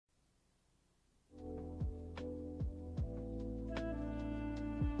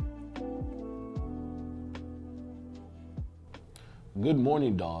Good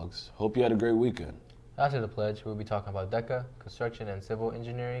morning, dogs. Hope you had a great weekend. After the pledge, we'll be talking about DECA, construction and civil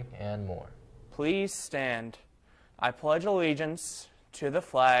engineering, and more. Please stand. I pledge allegiance to the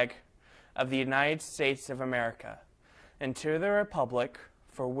flag of the United States of America and to the republic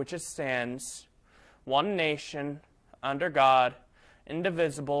for which it stands, one nation, under God,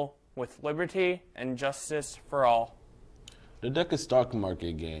 indivisible, with liberty and justice for all. The DECA stock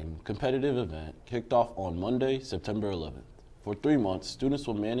market game competitive event kicked off on Monday, September 11th. For 3 months, students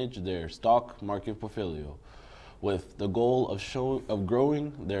will manage their stock market portfolio with the goal of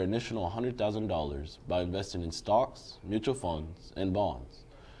growing their initial $100,000 by investing in stocks, mutual funds, and bonds.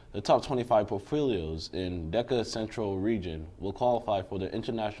 The top 25 portfolios in DECA Central Region will qualify for the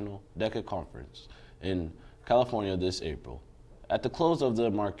International DECA Conference in California this April. At the close of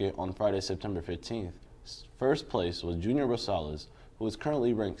the market on Friday, September 15th, first place was Junior Rosales, who is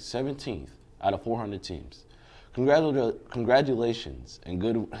currently ranked 17th out of 400 teams. Congratulations and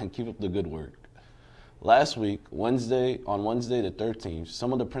keep up the good work. Last week, on Wednesday the 13th,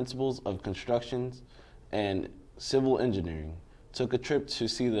 some of the principals of construction and civil engineering took a trip to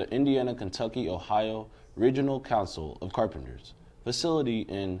see the Indiana, Kentucky, Ohio Regional Council of Carpenters facility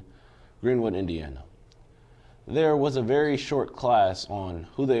in Greenwood, Indiana. There was a very short class on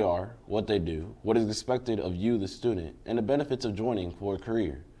who they are, what they do, what is expected of you, the student, and the benefits of joining for a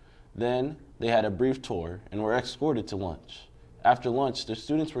career. Then they had a brief tour and were escorted to lunch. After lunch, the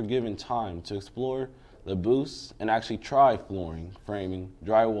students were given time to explore the booths and actually try flooring, framing,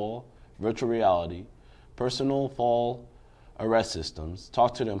 drywall, virtual reality, personal fall arrest systems,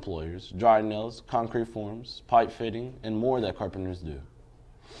 talk to the employers, dry nails, concrete forms, pipe fitting, and more that carpenters do.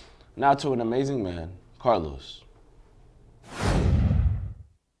 Now to an amazing man, Carlos.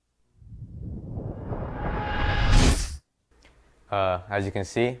 As you can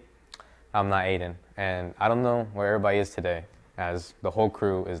see, I'm not Aiden, and I don't know where everybody is today, as the whole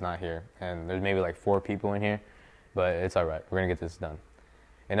crew is not here, and there's maybe like 4 people in here, but it's all right. We're gonna get this done.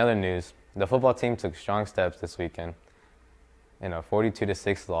 In other news, the football team took strong steps this weekend in a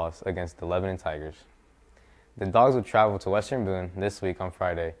 42-6 loss against the Lebanon Tigers. The Dogs will travel to Western Boone this week on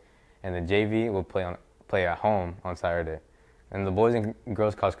Friday, and the JV will play at home on Saturday. And the boys and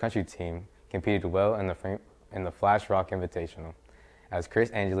girls cross country team competed well in the Flash Rock Invitational, as Chris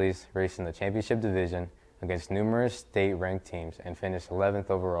Angeles raced in the championship division against numerous state-ranked teams and finished 11th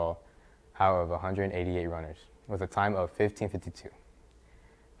overall out of 188 runners, with a time of 15:52.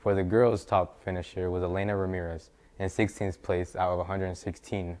 For the girls' top finisher was Elena Ramirez in 16th place out of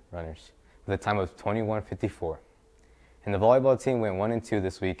 116 runners, with a time of 21:54. And the volleyball team went 1-2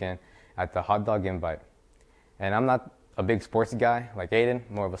 this weekend at the Hot Dog Invite. And I'm not a big sports guy like Aiden,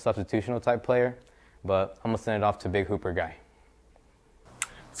 more of a substitutional type player, but I'm gonna send it off to Big Hooper guy.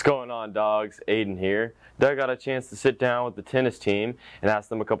 What's going on, dogs? Aiden here. Doug got a chance to sit down with the tennis team and ask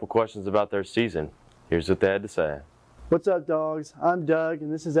them a couple questions about their season. Here's what they had to say. What's up, dogs? I'm Doug, and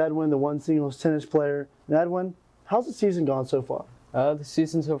this is Edwin, the one singles tennis player. And Edwin, how's the season gone so far? The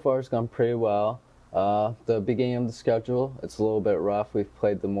season so far has gone pretty well. The beginning of the schedule, it's a little bit rough. We've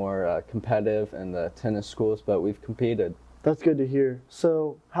played the more competitive in the tennis schools, but we've competed. That's good to hear.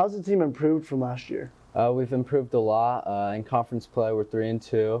 So, how's the team improved from last year? We've improved a lot. In conference play, we're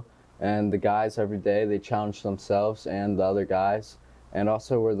 3-2, and the guys every day, they challenge themselves and the other guys. And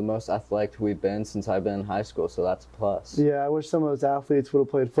also, we're the most athletic we've been since I've been in high school, so that's a plus. Yeah, I wish some of those athletes would have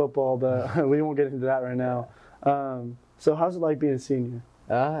played football, but we won't get into that right now. So how's it like being a senior?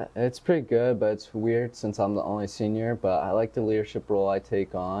 It's pretty good, but it's weird since I'm the only senior, but I like the leadership role I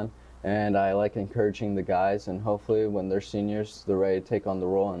take on, and I like encouraging the guys, and hopefully when they're seniors, they're ready to take on the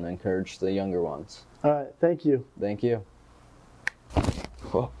role and encourage the younger ones. All right, thank you. Thank you.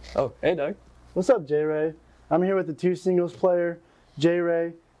 Cool. Oh, hey, Doug. What's up, J-Ray? I'm here with the 2 singles player,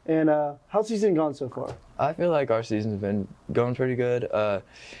 J-Ray, and how's the season gone so far? I feel like our season's been going pretty good.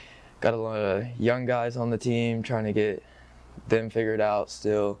 Got a lot of young guys on the team, trying to get them figured out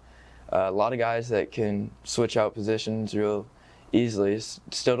still. A lot of guys that can switch out positions real easily.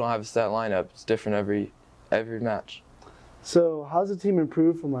 Still don't have a set lineup. It's different every match. So how's the team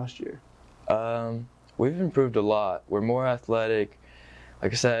improved from last year? We've improved a lot. We're more athletic.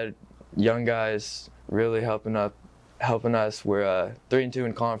 Like I said, young guys really helping us. We're 3-2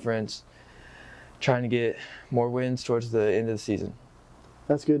 in conference, trying to get more wins towards the end of the season.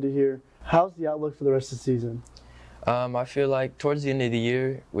 That's good to hear. How's the outlook for the rest of the season? I feel like towards the end of the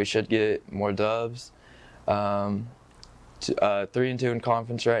year, we should get more dubs. 3-2 in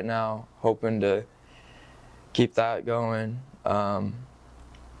conference right now, hoping to keep that going.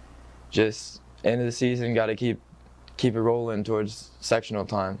 Just end of the season, got to keep it rolling towards sectional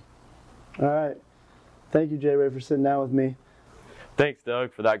time. All right. Thank you, J-Ray, for sitting down with me. Thanks,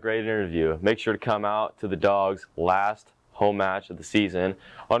 Doug, for that great interview. Make sure to come out to the Dogs' last home match of the season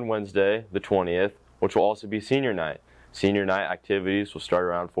on Wednesday, the 20th, which will also be senior night. Senior night activities will start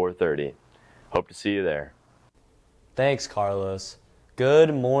around 4:30. Hope to see you there. Thanks, Carlos.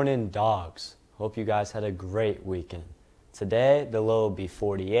 Good morning, Dogs. Hope you guys had a great weekend. Today, the low will be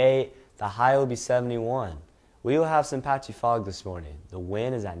 48, the high will be 71. We will have some patchy fog this morning. The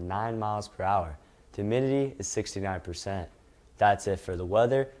wind is at 9 miles per hour. The humidity is 69%. That's it for the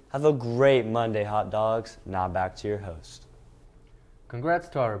weather. Have a great Monday, Hot Dogs. Now back to your host. Congrats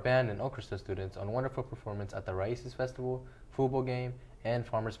to our band and orchestra students on wonderful performance at the Raíces Festival, football game, and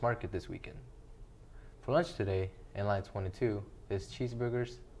farmers market this weekend. For lunch today, in line 22, is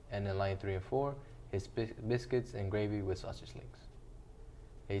cheeseburgers, and in line 3 and 4 is biscuits and gravy with sausage links.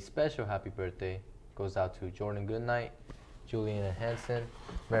 A special happy birthday goes out to Jordan Goodnight, Juliana Hansen,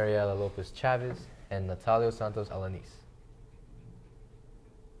 Mariela Lopez Chavez, and Natalio Santos Alanis.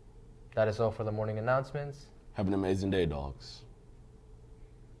 That is all for the morning announcements. Have an amazing day, Dogs.